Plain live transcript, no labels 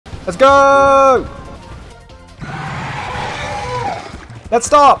Let's go! Let's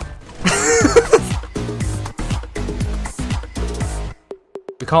stop!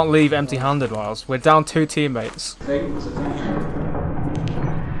 We can't leave empty-handed, Myles. We're down 2 teammates. Here,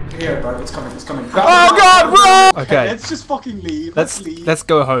 bro. It's coming. It's coming. Oh God, run! Okay. Let's just fucking leave. Let's leave. Let's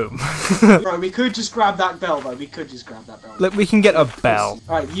go home. Bro, we could just grab that bell, bro. We could just grab that bell. Look, we can get a bell.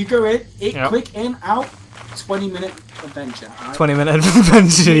 Alright, you go in. Yep. Quick in, out. 20-minute adventure. Right? 20-minute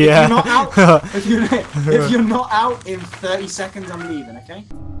adventure, yeah. If you're not out, if you're not out in 30 seconds, I'm leaving. Okay.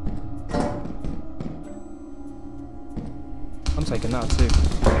 I'm taking that too.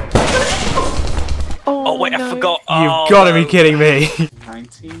 Oh wait, no. I forgot. You've got to be kidding me.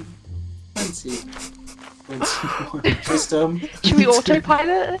 19, 20, 21. Tristan. Should we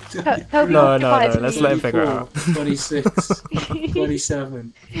autopilot? No, let's let him figure it out. 26,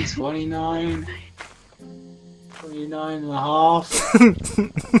 27, 29, 29 and a half.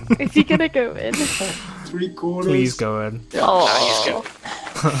 Is he gonna go in? 3/4. Please go in. Oh.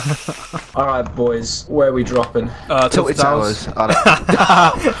 Alright, boys, where are we dropping? Tilted Towers.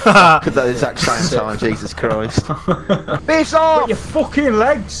 Could that exact same time, Jesus Christ. Piss off! Your fucking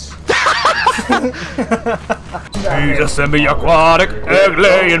legs! He's a semi-aquatic,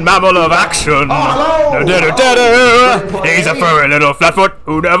 alien mammal of action. Oh, hello! He's a furry little flatfoot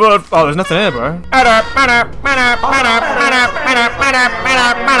who never. Oh, there's nothing here, bro.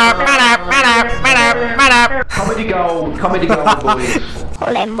 Comedy gold, boys.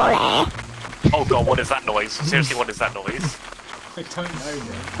 Oh god, what is that noise? Seriously, what is that noise? I don't know,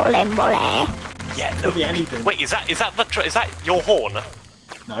 man. Yeah, Could be anything. wait, is that your horn?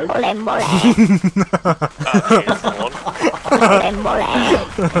 No. No.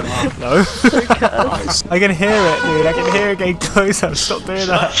 I can hear it, dude. I can hear it getting closer. Stop doing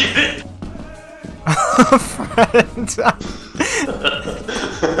that. Friend.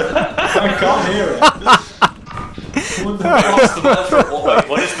 I can't hear it.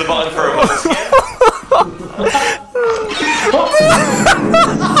 What is the button for a voice again?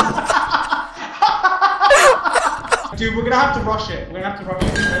 Dude, we're gonna have to rush it.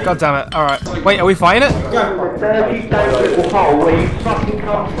 God damn it. Alright. Wait, are we fighting it? Go. Fucking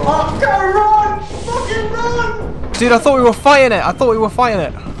run! Dude, I thought we were fighting it.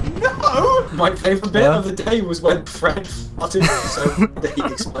 No! My favourite bit of the day was when Fred farted so that he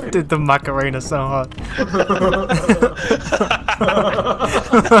exploded. Did the Macarena so hard.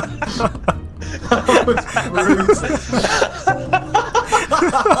 That was rude.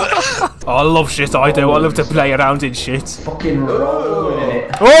 Oh, I love shit, I do. I love to play around in shit. Fucking rolling in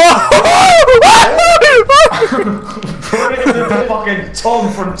it. Fucking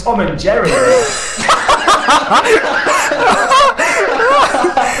Tom from Tom and Jerry.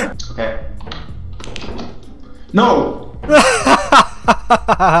 Okay. No! The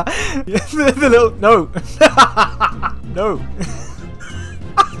little. No! No!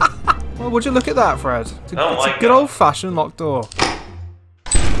 Well, would you look at that, Fred? It's a good old fashioned locked door.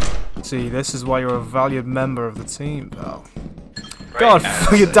 See, this is why you're a valued member of the team, pal. God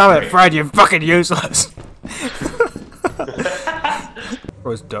fucking damn it, Fred, you're fucking useless!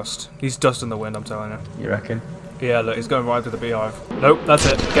 Or it's dust. He's dust in the wind, I'm telling you. You reckon? Yeah, look, he's going right to the beehive. Nope, that's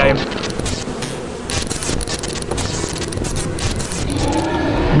it. Game.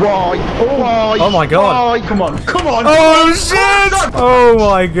 Why? Oh my god. Why? Come on. Oh shit! Oh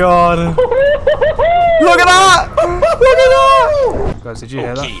my god. Look at that! Look at that! Guys, did you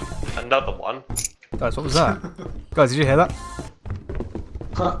hear that? Another one. Guys, what was that? Guys, did you hear that?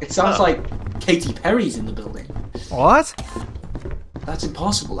 It sounds like Katy Perry's in the building. What? That's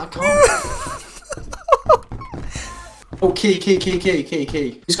impossible. That can't. Oh, key.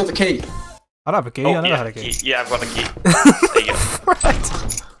 Who's got the key? I don't have a key. I never had a key. Yeah, I've got a key. There you go.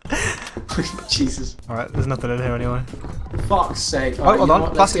 Jesus. Alright, there's nothing in here anyway. Fuck's sake. Oh, hold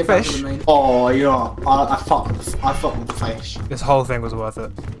on. Plastic fish. Oh, yeah. I fuck with the fish. This whole thing was worth it.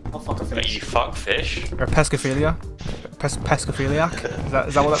 I'll fuck a But fish. you fuck fish. Or pescophilia? Pescophiliac?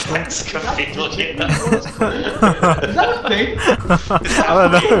 Is that what that's called? Is that a thing? I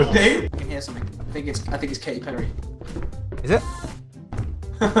don't know. I can hear something. I think it's Katy Perry. Is it?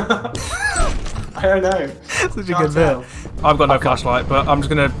 I don't know. Such a good bit. I've got no flashlight, but I'm just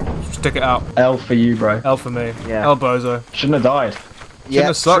gonna stick it out. L for you, bro. L for me. Yeah. L bozo. Shouldn't have died.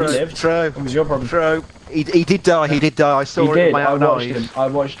 Yeah, True. true. What was your problem? True. He did die. I saw it with my own eyes. I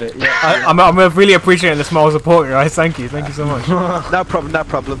watched it. Yeah. I'm really appreciating the small support, guys. Thank you so much. No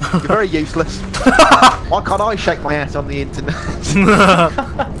problem. You're very useless. Why can't I shake my ass on the internet?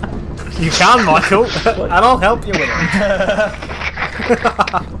 You can, Michael, and I'll help you with it.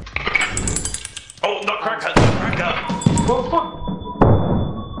 Oh, not cracker. What the fuck?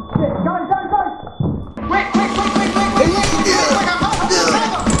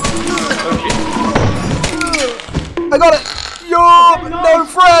 got it! Yo! Okay, No, nice.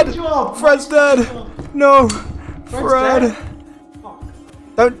 Fred! Good job. Fred's dead! No! Fred! dead.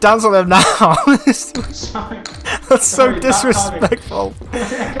 Don't dance on him now! Sorry. That's so Sorry, bad disrespectful. I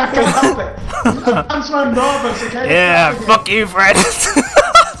can't help it. I'm so nervous, okay? Yeah, fuck you, Fred!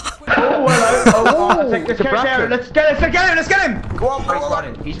 Oh, hello. Let's go, Sarah. Let's get him. Let's get him. Go on, go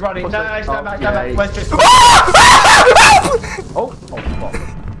on. He's running. No, stand back. Where's Tristan? Oh, fuck.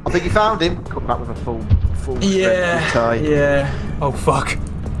 I think you found him. Come back with a full tie. Yeah. Oh, fuck.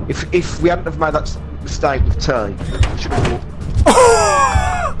 If we hadn't have made that mistake with tie, I should have walked.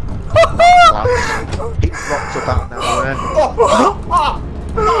 He dropped up out nowhere.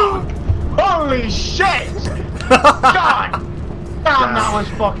 Holy shit! God! Damn, that was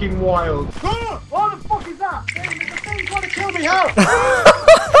fucking wild. What the fuck is that? The thing's trying to kill me, help!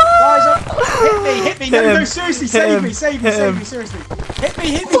 Guys, hit me, no, seriously, save me, seriously. Hit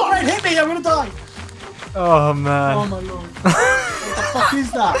me, Fred, hit me, I'm gonna die. Oh, man. Oh my lord. What the fuck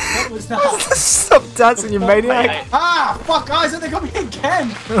is that? What was that? Stop dancing, you maniac! Ah, fuck, guys, they got me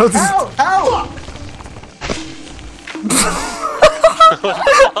again! Oh, this- Help!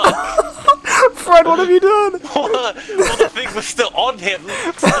 Fred, what have you done? Well, the thing was still on him.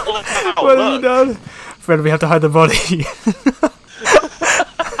 What have you done? Fred, we have to hide the body.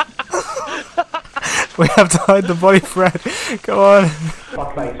 We have to hide the body, Fred. Come on.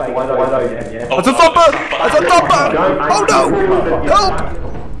 It's a thumper! It's a thumper! Oh no! Help!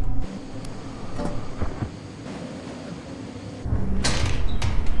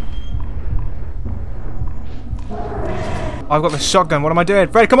 I've got the shotgun. What am I doing?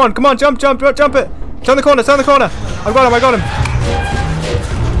 Fred, come on, jump it! Turn the corner, I've got him!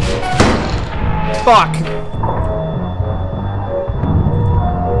 Fuck!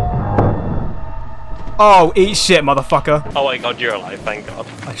 Oh, eat shit, motherfucker! Oh my god, you're alive, thank god.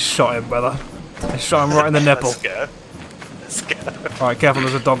 I shot him, brother. I shot him right in the nipple. Let's go. Alright, careful,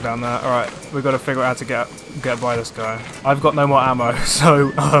 there's a dog down there. Alright, we've got to figure out how to get by this guy. I've got no more ammo,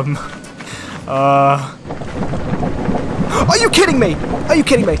 so, Are you kidding me?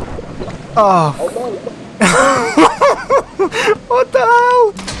 Oh. What the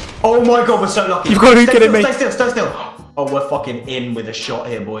hell? Oh my god, we're so lucky. You've got to be kidding me. Stay still. Oh, we're fucking in with a shot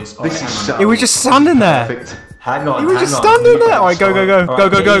here, boys. Oh, This is so He was just standing there. perfect. Hang on. He was just standing there. Alright, go. Alright, Go.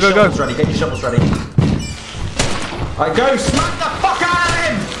 Get your shovels ready. Alright, go. Smack the fuck out of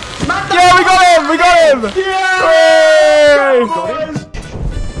him. Smack the Yeah, we got him! Yeah! Hooray! Boys.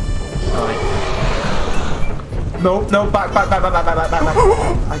 Alright. No, back. I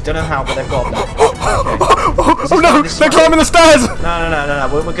don't know how, but they've got me. Oh no! They're climbing the stairs! No.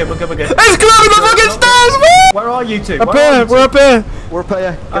 We're good. It's climbing the fucking stairs, man! Where are you two? Up here! We're up here! We're up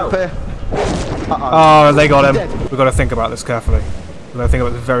here. Get up here. Oh, they got him. We've got to think about this carefully. We've got to think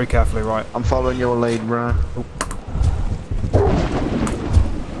about this very carefully, right? I'm following your lead, bro.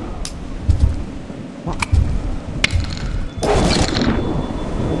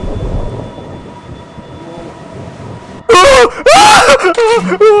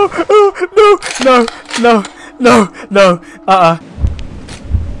 No.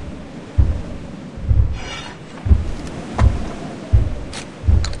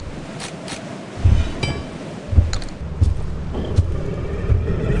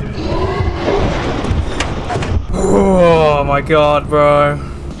 Oh my god, bro.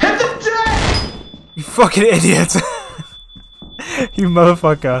 Hit the deck! You fucking idiot. You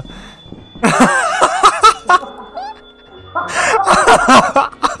motherfucker.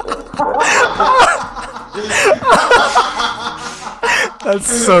 That's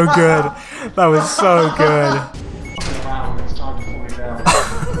so good. That was so good.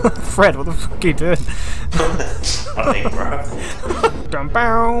 Fred, what the fuck are you doing? Funny, bro. Bam,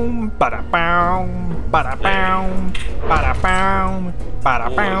 bada bam, bada bam, bada bam, bada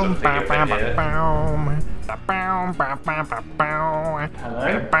bam, bam, bam, bam, bam, bam, bam, bam. Hello?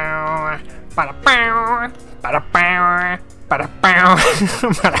 Bada bam, bada bam, bada bam,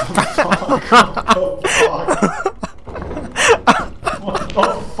 bada What the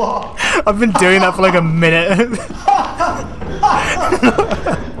fuck? I've been doing that for like a minute.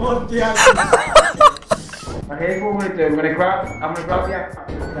 What the actual? Okay, here's what we're gonna do. I'm gonna grab the axe out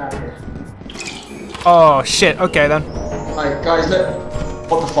here. Oh shit, okay then. Alright, guys, look.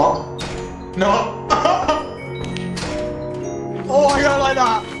 What the fuck? No! Oh, I don't like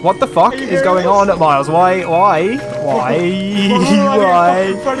that! What the fuck you is hearing going this? on at Miles? Why? Why?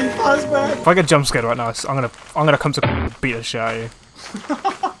 Funny fast, man. If I get jump scared right now, I'm gonna come to beat the shit out of you.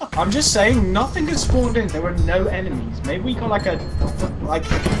 I'm just saying, nothing has spawned in. There were no enemies. Maybe we got like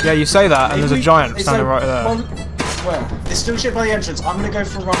Yeah, you say that, and there's a giant it's standing right there. Well, there's still shit by the entrance. I'm gonna go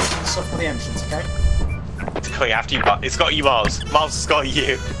for a run and stuff by the entrance, okay? It's coming after you, it's got you, Myles. Myles, it's got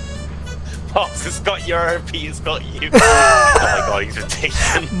you. Myles, it's got your Pete, it's got you. Oh my god, he's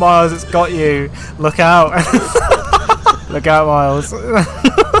ridiculous. Myles, it's got you. Look out. Look out, Myles. Myles.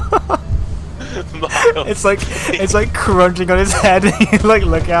 It's like crunching on his head. Like,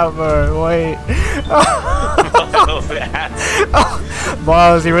 look out, bro. Wait.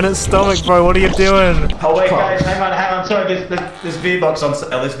 Myles, you're in its stomach, bro. What are you doing? Oh wait, guys, hang on. Sorry, there's V-Bucks on.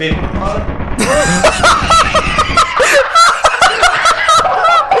 There's V.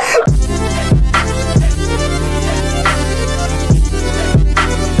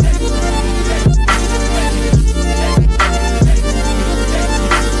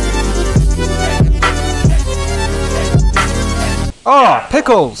 Oh,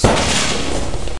 pickles!